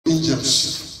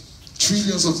angels,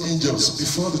 trillions of angels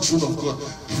before the throne of God,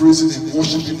 praising Him,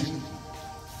 worshiping Him.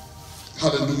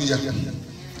 Hallelujah.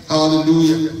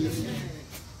 Hallelujah.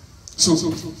 So,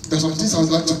 there's some things I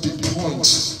would like to pinpoint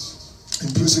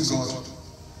in praising God.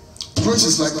 Praise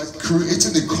is like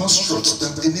creating a construct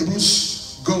that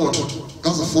enables God.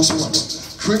 That's the first part.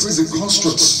 Create is a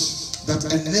construct that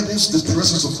enables the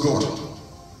presence of God.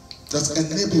 That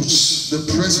enables the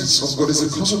presence of God. It's a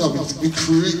construct that we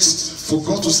create for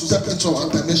God to step into our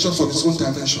dimension from His own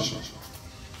dimension.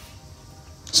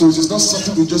 So it is not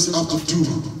something we just have to do,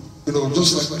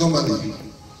 just like normally.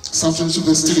 Psalm 22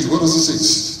 verse 3, what does it say?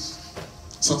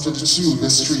 Psalm 22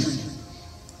 verse 3.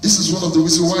 This is one of the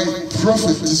reasons why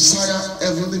prophets desire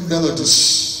heavenly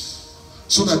melodies,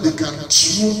 so that they can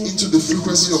tune into the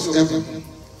frequency of heaven.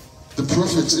 The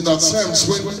prophets, in our times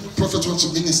when prophets want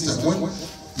to minister, when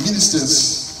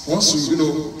ministers want to,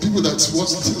 people that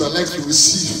like to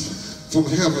receive from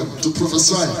heaven to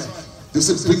prophesy, they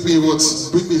say, bring me what?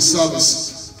 Bring me a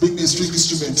service, bring me a string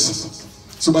instrument.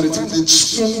 So by the time they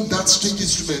tune that string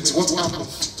instrument, what happened?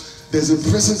 There's a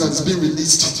presence that is being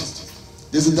released.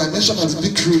 There's a dimension that is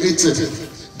being created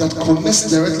that connects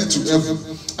directly to heaven,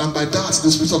 and by that the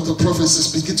spirit of the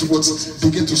prophecies begin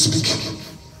to speak.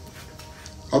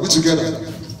 Are we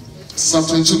together? Psalm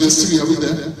 22 verse 3, are we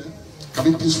there? Can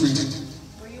we please read it?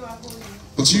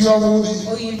 But you are holy.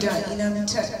 O you that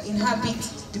inhabit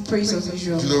the praise of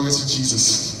Israel. Glory to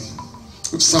Jesus.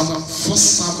 1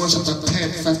 Samuel chapter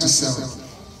 10, 5 to 7.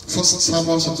 1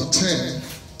 Samuel chapter 10,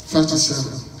 5 to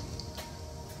 7.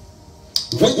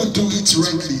 When you do it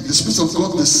rightly, the Spirit of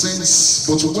God descends,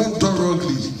 but when done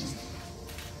wrongly,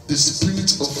 the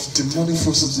spirit of demonic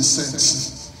forces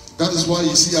descends. That is why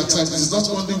you see at times, it's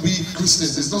not only we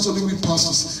Christians, it's not only we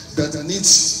pastors that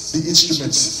needs the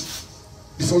instruments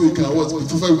before we can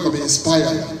be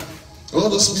inspired. All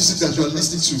those music that you are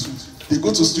listening to, they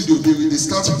go to studio, they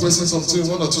start pressing something,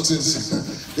 one or two things.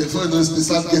 Before they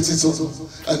start getting something,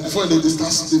 and before they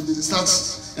start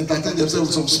entertaining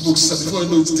themselves with some smokes. And before you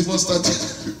know it, demons start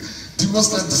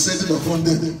descending upon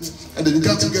them, and they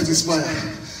began to get inspired,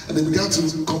 and they began to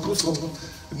compose some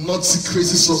naughty,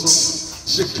 crazy songs.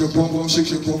 Shake your bum bum,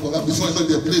 shake your bum bum. And before you know,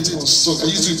 they're playing on song.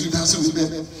 I used to do dancing with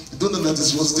them. You don't know that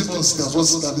it was demons that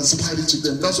inspired it to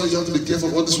them. That's why you have to be careful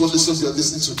of all this worldly stuff you are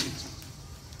listening to.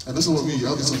 And that's what you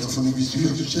have this on your phone. You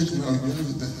shake now, you have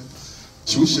it there.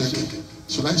 Should we shake?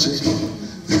 Should I shake?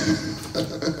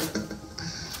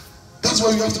 That's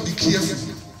why you have to be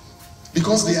careful,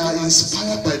 because they are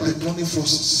inspired by demonic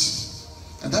forces,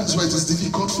 and that is why it is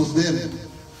difficult for them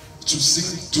to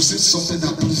sing something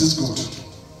that pleases God.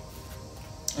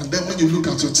 And then when you look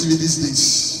at your TV these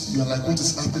days, you are like, what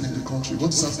is happening in the country? What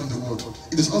is happening in the world?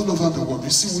 It is all over the world. You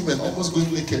see women almost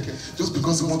going naked just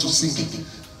because they want to sing.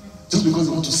 Just because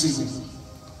they want to sing,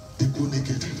 they go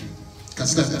naked. You can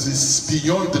see that it is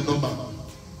beyond the normal.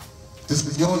 It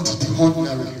is beyond the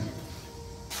ordinary.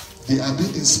 They are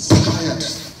being inspired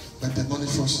by demonic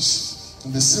forces.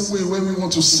 In the same way, when we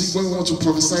want to sing, when we want to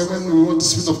prophesy, when we want the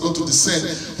Spirit of God to descend,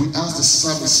 we ask the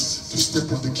psalmist to step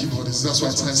on the keyboard. That's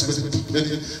why at times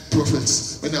many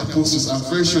prophets, many apostles, I'm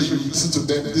very sure you listen to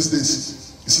them these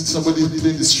days. You see somebody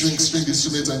playing the string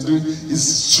instrument and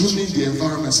is tuning the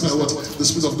environment so that what the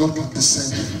Spirit of God can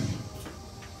descend.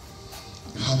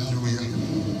 Hallelujah.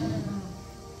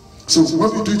 So when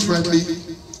we do it rightly,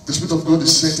 the Spirit of God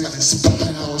is sent and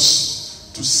inspires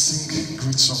us to sing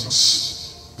great songs.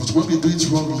 But when we do it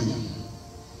wrongly,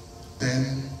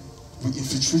 then we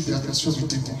infiltrate the atmosphere with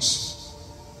demons.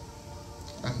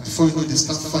 And before you know it, they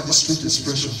start finding strange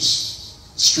expressions,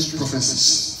 strange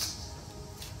prophecies.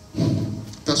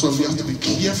 That's why we have to be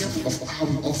careful of how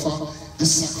we offer this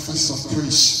sacrifice of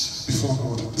praise before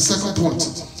God. The second point,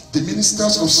 the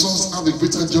ministers of songs have a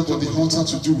greater job on the altar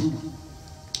to do.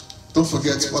 Don't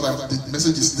forget what the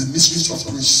message is, the mysteries of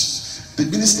praise. The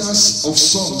ministers of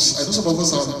songs, I know some of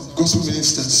us are gospel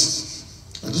ministers.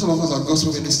 We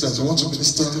want to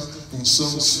minister in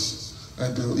songs.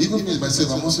 And even me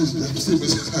myself, I'm still gospel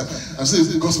minister. I'm still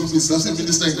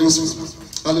minister in gospel.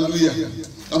 Hallelujah.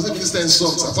 I'm still minister in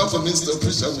songs. Apart from minister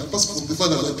preach, I'm from the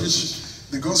Father I preach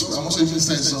the gospel. I'm also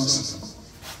minister in songs.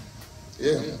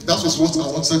 Yeah, that was what I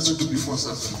wanted to do before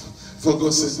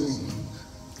God said,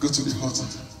 go to the altar.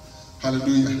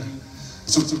 Hallelujah.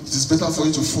 So it is better for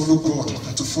you to follow God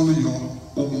than to follow your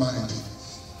own mind.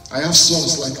 I have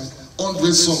songs, like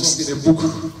 100 songs in a book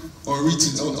on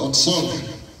written, on song.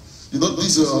 You know,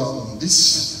 this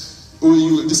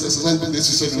exercise that they used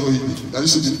to say in OEU, that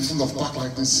used to be full of pack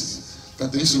like this.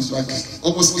 That they used to like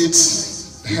almost 8,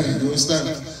 you understand?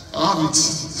 I have it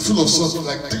full of songs,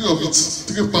 like 3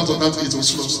 parts of that 8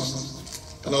 was full of songs.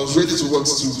 And I was ready to what?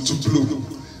 To blow.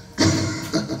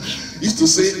 If to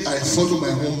say I follow my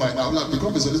own mind, I would have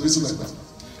become a celebrity like that.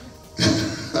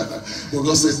 But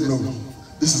God said, no,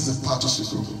 this is the path to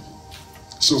go.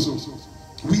 So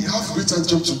we have greater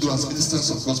job to do as ministers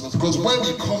of God, because when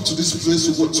we come to this place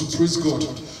to praise God,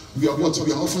 we are what?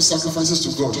 We are offering sacrifices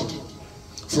to God.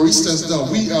 For instance, now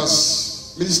we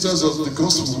as ministers of the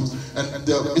gospel, and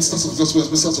the ministers of the gospel as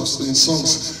ministers in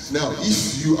songs. Now,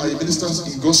 if you are a minister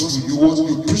in gospel,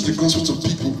 you preach the gospel to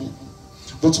people.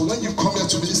 But when you come here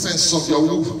to minister in song, you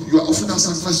are offering that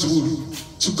sacrifice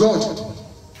to God.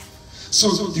 So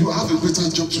you have a greater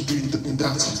job to do in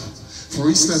that. For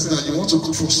instance, that you want to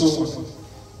cook for someone,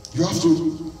 you have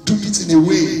to do it in a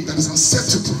way that is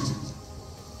acceptable.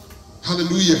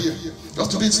 Hallelujah. You have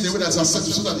to do it in a way that is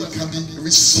acceptable so that it can be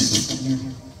received from you.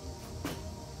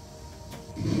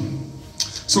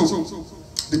 So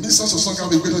the ministers of song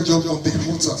have a greater job on the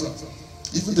altar.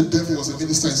 Even the devil was a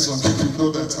minister in song. You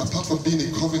know that. Apart from being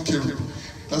a covenant cherub,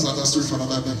 that's another story for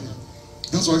another day.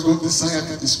 That's why God desired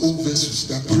his own vessels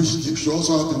that preach. He should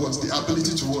also have the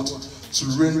ability to what? To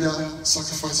render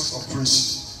sacrifices of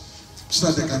praise,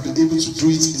 so that they can be able to do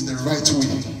it in the right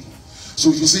way.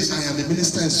 So if you say, I am a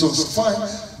minister in songs, fine,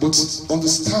 but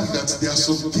understand that there are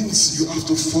some things you have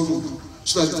to follow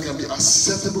so that it can be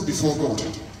acceptable before God.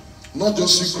 Not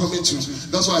just you coming to,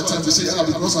 that's why I tend to say,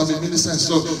 because I'm a minister and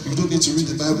stuff, you don't need to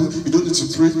read the Bible, you don't need to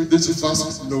pray, you don't need to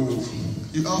fast. No.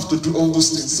 You have to do all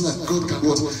those things so that God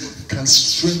can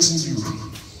strengthen you,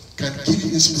 can give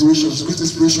you inspirations, great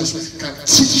inspirations, can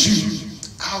teach you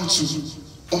how to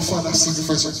offer that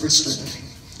sacrifice of praise strength.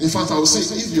 In fact, I would say,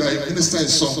 if you are a minister in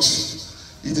songs,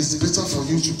 it is better for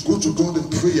you to go to God in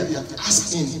prayer and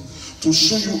ask Him to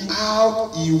show you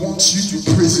how He wants you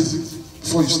to praise Him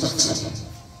before you start.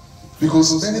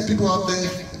 Because many people out there,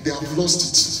 they have lost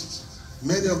it.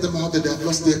 Many of them out there, they have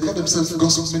lost it. They call themselves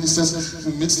gospel ministers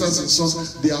in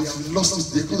songs. They have lost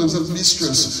it. They call themselves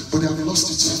ministers, but they have lost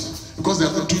it. Because they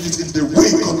are not doing it in the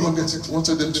way God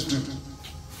wanted them to do.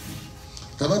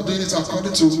 They are not doing it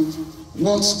according to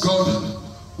what God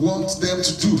wants them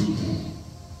to do.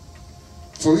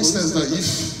 For instance, that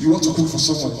if you want to cook for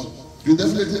someone, you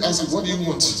definitely ask them, what do you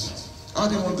want? How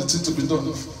do you want the thing to be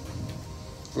done?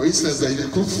 For instance, that if you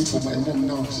cook food for my mom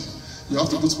now, you have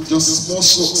to put just small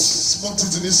salt, small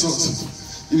seasoning salt.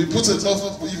 If you put too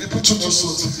much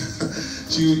salt,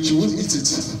 she won't eat it.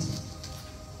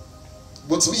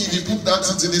 But me, if you put that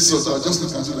seasoning salt, I'll just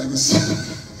look at you like this,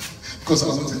 because I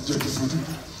want to enjoy the food.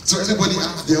 So everybody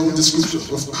has their own description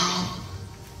of how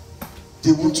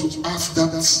they want to have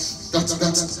that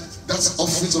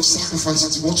offerings of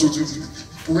sacrifices you want to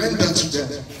render to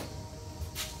them.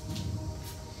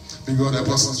 May God help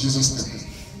us in Jesus' name.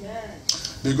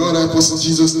 May God help us in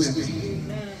Jesus' name.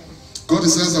 God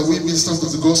desires that we ministers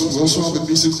of the gospel also have a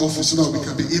basic office so that we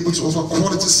can be able to offer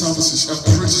quality services and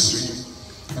praises to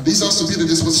Him. And this has to be the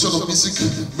disposition of basic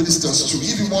ministers too.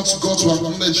 If you want God to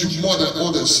acknowledge you more than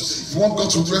others, if you want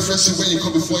God to reference you when you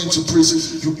come before Him to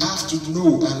praise, you have to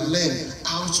know and learn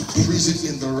how to praise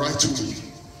Him in the right way.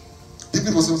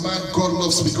 David was a man God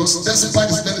loves because despite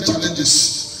his many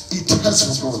challenges, he tells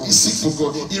from God, he seeks from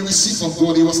God, he received from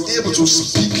God, he was able to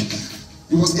speak,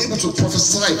 he was able to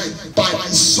prophesy by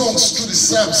his songs through the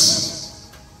psalms.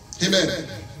 Amen.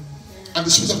 And the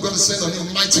Spirit of God descended on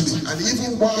him mightily. And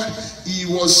even while he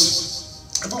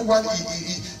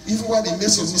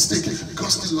made some mistake,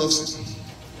 God still loves him.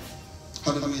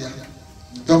 Hallelujah.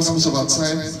 That was much of our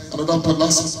time.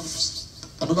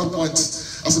 Another point.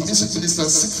 As a music minister,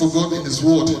 seek for God in His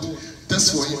Word.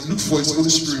 Test for Him, look for His Holy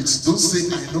Spirit. Don't say,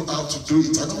 I know how to do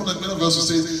it. I don't want many of us who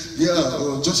say,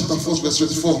 John chapter 4, verse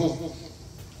 24.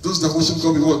 Those that worship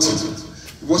God with what?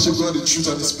 Worship God in truth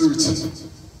and in spirit.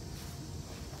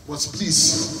 But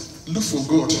please, look for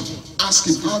God. Ask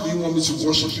Him, how do you want me to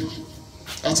worship you?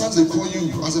 At times they call you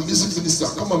as a music minister,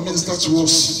 come and minister to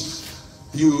us.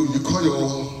 You call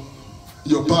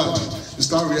your band, you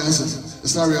start rehearsing.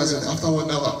 After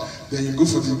 1 hour, then you go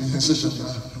for the session.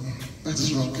 That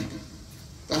is wrong.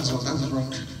 That is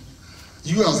wrong.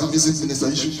 You as a music minister,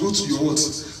 you should go to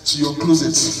your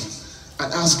closet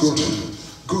and ask God,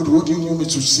 what do you want me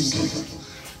to sing?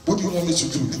 What do you want me to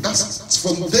do? That's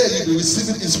from there you'll be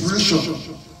receiving inspiration.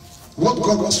 What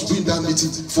God wants to do in that meeting,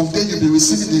 from there you'll be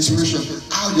receiving the inspiration.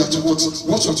 How you are to what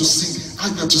you are to sing, how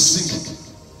you are to sing.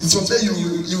 It's from there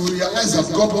you realize that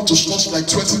God wants to touch like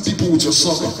 20 people with your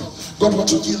song. God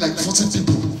wants to heal like 40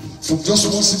 people from just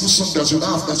one simple song that you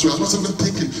have, that you are not even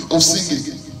thinking of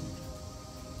singing.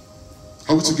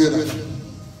 Are we together?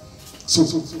 So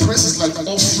praise is like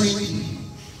offering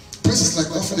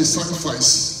a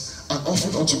sacrifice. an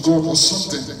offering unto God or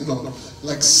something,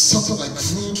 like something like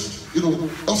food,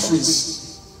 offerings.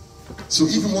 So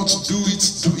if you want to do it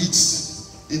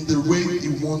in the way he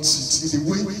wants it, in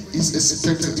the way it's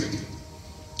expected.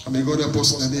 And may God help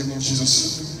us in the name of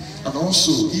Jesus. And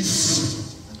also,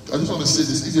 I just want to say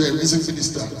this, if you're a music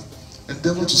minister,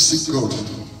 endeavor to seek God.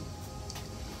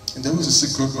 Endeavor to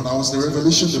seek God. When I was in the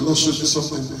Revelation, the Lord showed me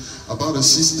something about a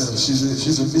sister.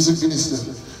 She's a music minister.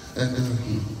 And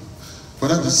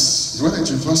whether it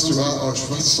refers to her or it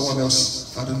refers to someone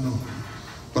else, I don't know.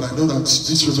 But I know that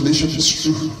this revelation is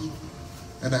true.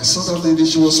 And I saw that lady,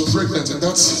 she was pregnant, and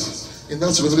in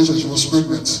that revelation, she was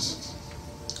pregnant.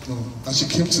 And she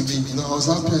came to me, I was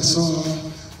happy, I saw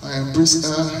her, I embraced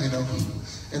her,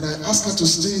 and I asked her to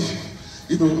stay,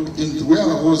 in where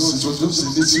I was. It was just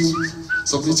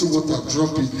some little water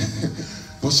dropping.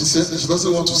 But she said she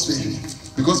doesn't want to stay,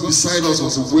 because beside us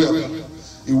was a well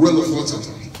of water.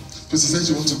 So she said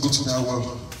she wants to go to that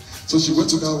well. So she went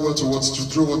to that well to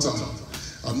draw water.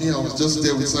 And me, I was just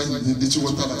there beside the little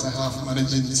water that I have,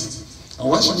 managing it. And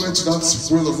while she went to that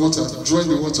well of water,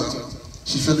 drawing the water,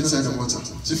 she fell inside the water.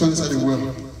 She fell inside the well.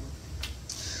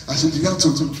 And she began to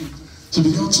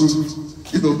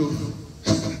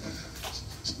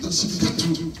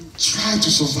try to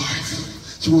survive.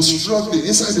 She was struggling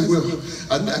inside the well.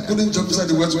 And I couldn't jump inside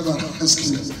the well to go and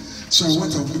rescue her. So I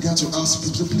went and began to ask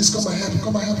people, please come and help,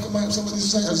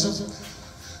 somebody's inside. I said,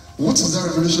 what is that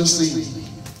revelation saying?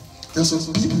 There are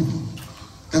some people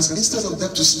that instead of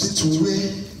them to stay to where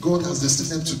God has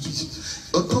destined them to be,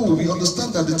 although we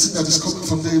understand that the thing that is coming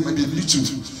from there might be little,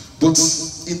 but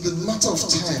in the matter of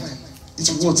time, it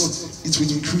will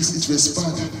increase, it will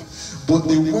expand.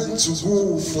 But they want to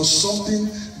go for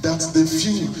something that they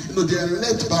feel, they are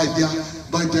led by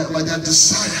their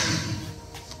desire.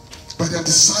 By their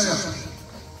desire.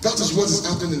 That is what is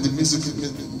happening in the music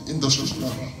industry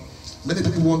now. Many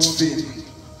people want fame.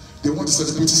 They want the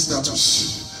celebrity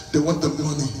status. They want the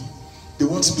money. They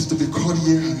want to be caught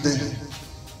here and there.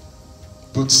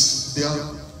 But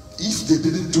if they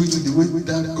didn't do it in the way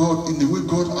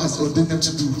God has ordained them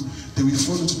to do, they will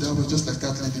fall into that way just like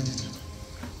that lady did.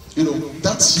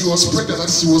 That she was pregnant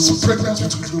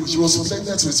with glory. She was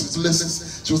pregnant with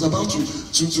blessings. She was about to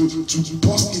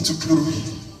burst into glory.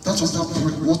 That was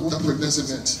what that pregnancy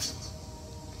meant.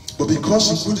 But because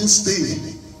she couldn't stay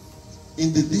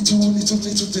in the little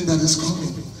thing that is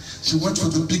coming, she went for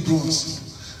the big ones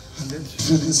and then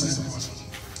fell inside the water.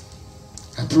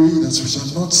 I pray that we shall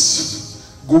not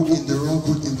go in the wrong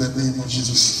way in the name of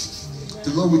Jesus.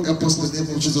 The Lord will help us in the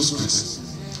name of Jesus Christ.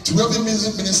 To every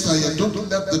music minister here, don't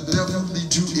let the devil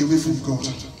lead you away from God.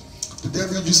 The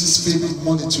devil uses fame and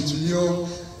money to lure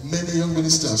many young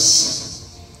ministers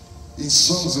in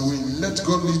songs away. Let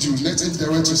God lead you. Let him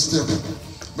direct your step.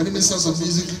 Many ministers of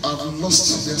music have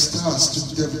lost their stars to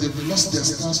the devil. They've lost their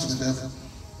stars to the devil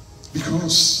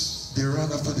because they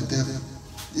ran after the devil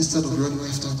instead of running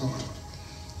after God.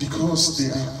 Because they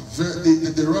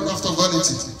run after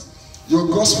vanity. Your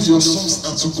gospel, your songs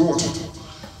are to God.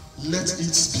 Let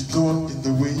it be done in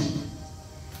the way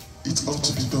it ought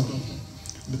to be done.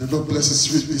 May the Lord bless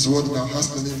his word in our hearts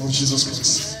in the name of Jesus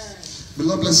Christ. May the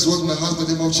Lord bless his word in our hearts in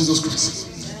the name of Jesus Christ.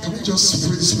 Can we just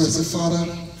pray this prayer? Say, Father,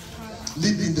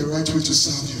 lead me in the right way to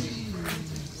serve you.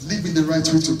 Lead me in the right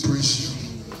way to praise you.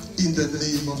 In the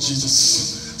name of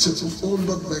Jesus. So, oh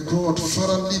Lord my God,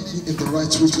 Father, lead me in the right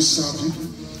way to serve you.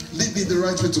 Lead me in the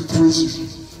right way to praise you.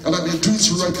 And I may do it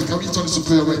rightly. Can we turn this to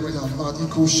prayer right now? Father,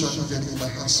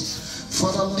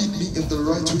 lead me in the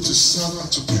right way to serve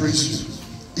and to praise you.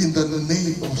 In the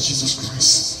name of Jesus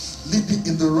Christ. Lead me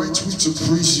in the right way to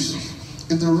praise you.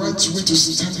 In the right way to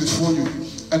stand before you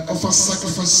and offer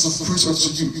sacrifices of praise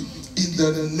unto you. In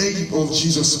the name of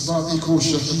Jesus. Lord,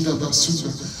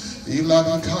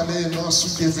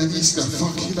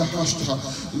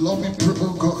 we pray,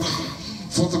 oh God,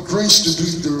 for the grace to do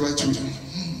it the right way.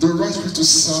 The right way to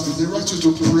serve you, the right way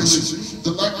to praise you,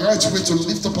 the right way to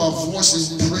lift up our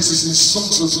voices in praises, in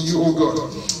songs unto you, oh God.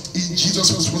 In Jesus'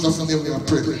 most wonderful name we are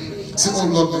praying. Say, oh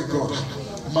Lord my God,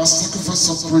 my sacrifice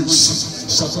of praise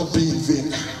shall not be in vain.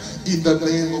 In the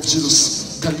name of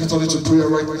Jesus. Can you turn it to prayer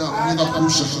right now?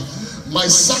 My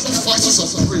sacrifices of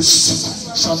praise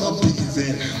shall not be in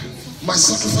vain. My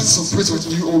sacrifices of praise unto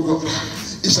you, oh God,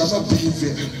 it shall not be in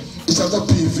vain. It shall not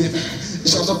be in vain. It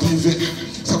shall not be in vain.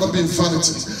 It shall not be in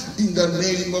vanity. In the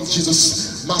name of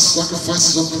Jesus, my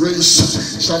sacrifices of praise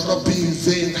shall not be in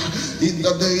vain. In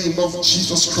the name of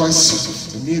Jesus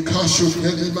Christ.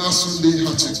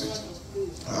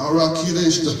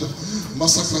 My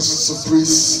sacrifices of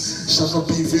praise shall not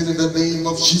be in vain. In the name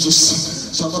of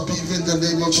Jesus, Shall not be in the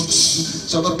name of Jesus.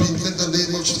 Shall not be in the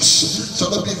name of Jesus.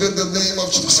 Shall not be in the name of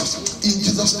Jesus. In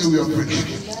Jesus' name we are praying.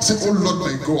 Say, oh Lord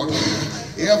my God,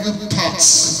 every part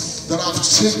that I've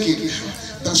taken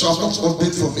that you have not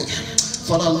ordained for me,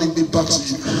 Father, lead me back to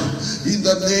you. In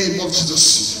the name of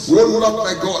Jesus. Oh Lord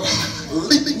my God,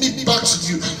 lead me back to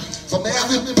you. From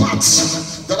every part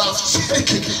that I've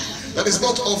taken that is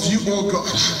not of you, oh God,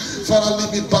 Father,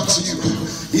 lead me back to you.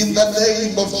 In the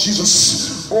name of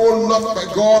Jesus. Oh Lord my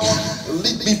God,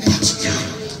 lead me back to you.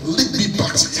 Lead me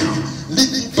back to you.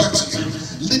 Lead me back to you.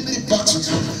 Lead me back to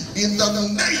you. In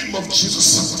the name of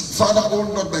Jesus. Father, oh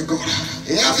Lord my God,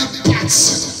 every part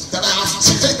that I have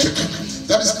taken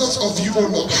that is not of you, oh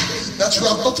Lord, that you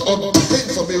have not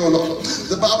ordained for me, oh Lord.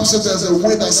 The Bible says there's a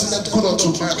way that seemeth good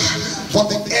unto man,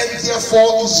 but the end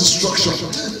therefore is destruction.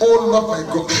 Oh Lord my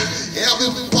God,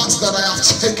 every part that I have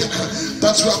taken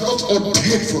that you have not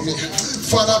ordained for me,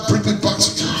 Father, bring me back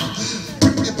to you.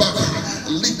 Bring me back.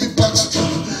 Lead me back to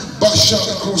you.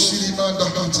 Bashako Silimanda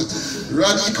Hunt.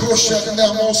 Radiko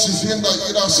Shadina Mosifina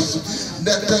Iras.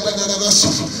 Netana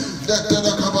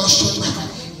Kabashana.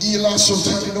 Ila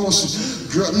Sotaninos.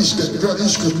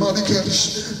 Gradishka,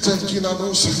 Madikadish.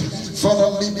 Tenkinanos.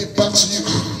 Father, lead me back to you.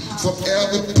 From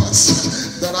every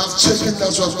path that I've taken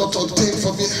that you have not ordained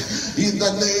for me. In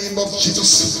the name of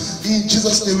Jesus. In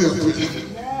Jesus' name we are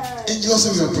praying. In Jesus'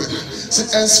 name we are praying. Say,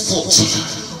 henceforth,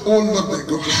 oh Lord my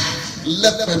God,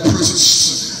 let my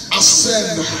praises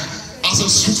ascend as a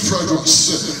sweet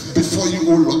fragrance before you,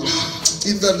 oh Lord.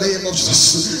 In the name of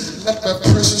Jesus, let my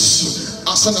praises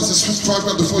ascend as a sweet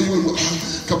fragrance before you, oh Lord.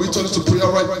 Can we turn it to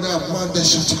prayer right now? Man, they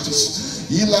shout at us.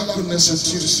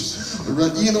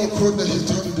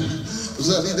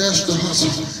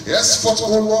 Henceforth,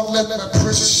 oh Lord, let my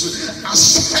praises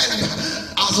ascend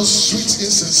as a sweet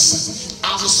incense,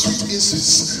 as a sweet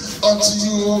incense unto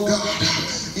you, O God,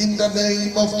 in the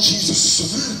name of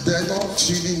Jesus.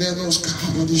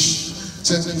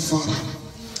 Thank you, Father.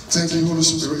 Thank you, Holy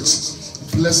Spirit.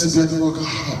 Blessed be your name, O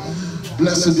God.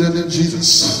 Blessed be your name,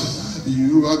 Jesus.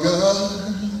 You are God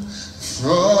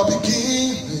from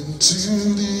beginning to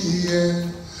the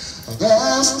end.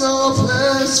 There's no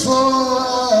place for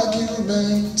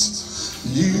argument.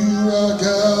 You are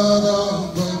God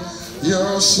all by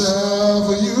yourself.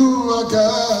 You are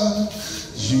God.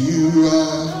 You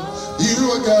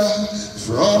are God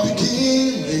from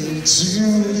beginning to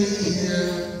the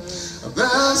end.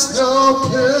 There's no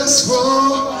place for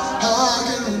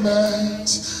argument.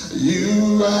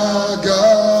 You are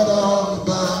God all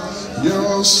by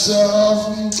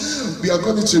yourself. We are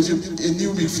going into a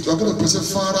new week. We are going to present,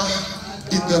 Father,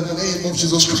 in the name of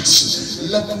Jesus Christ.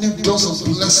 Let new doors of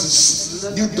blessings,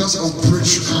 new doors of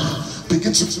breakthrough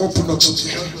begin to open up to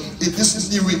me in this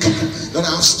new week that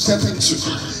I have stepped into.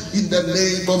 In the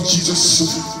name of Jesus,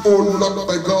 oh Lord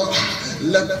my God,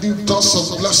 let new doors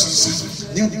of blessings,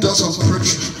 new doors of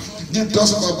breakthrough, new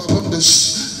doors of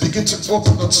abundance begin to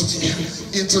open up to me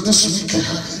into this week.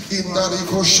 In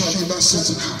Nariko Shani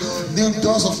Masita, new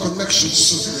doors of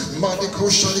connections, Maniko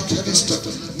Shani Kanista,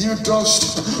 new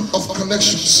doors of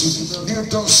connections, new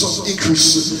doors of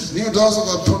increase, new doors of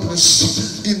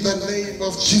abundance. In the name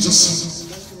of Jesus.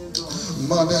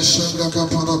 Manashanga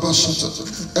Parabashata,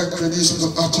 Ekredis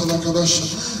of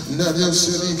Atanakadash, Nadia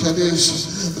Siri Kadesh,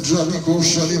 Draniko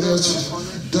Shalinet.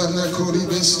 For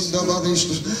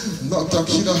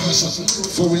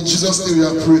in Jesus' name we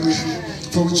are praying.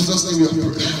 For in Jesus' name we are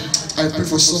praying. I pray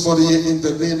for somebody here in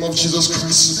the name of Jesus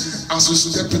Christ. As we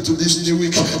step into this new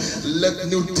week, let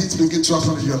new things begin to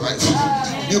happen in your life.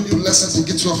 New blessings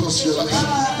begin to happen in your life.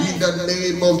 In the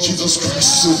name of Jesus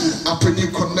Christ, I pray new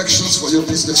connections for your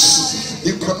business.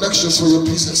 New connections for your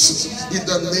business. In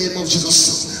the name of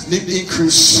Jesus, new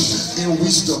increase in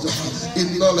wisdom,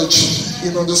 in knowledge,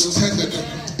 in understanding.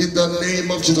 In the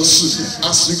name of Jesus,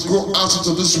 as you go out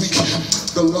into this week,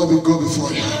 the Lord will go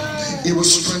before you. It will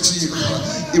strengthen you.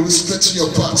 It will strengthen your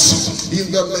parts.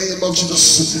 In the name of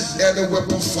Jesus, any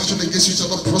weapon fashioned against you shall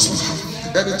not prosper.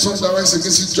 Any tongue that rises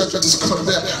against you, judgment is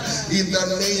condemned. In the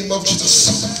name of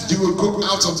Jesus, you will go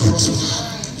out and prosper.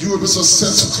 You will be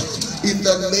successful. In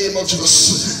the name of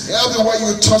Jesus, everywhere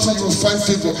you touch, you will find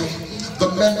favor.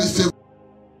 The men will favor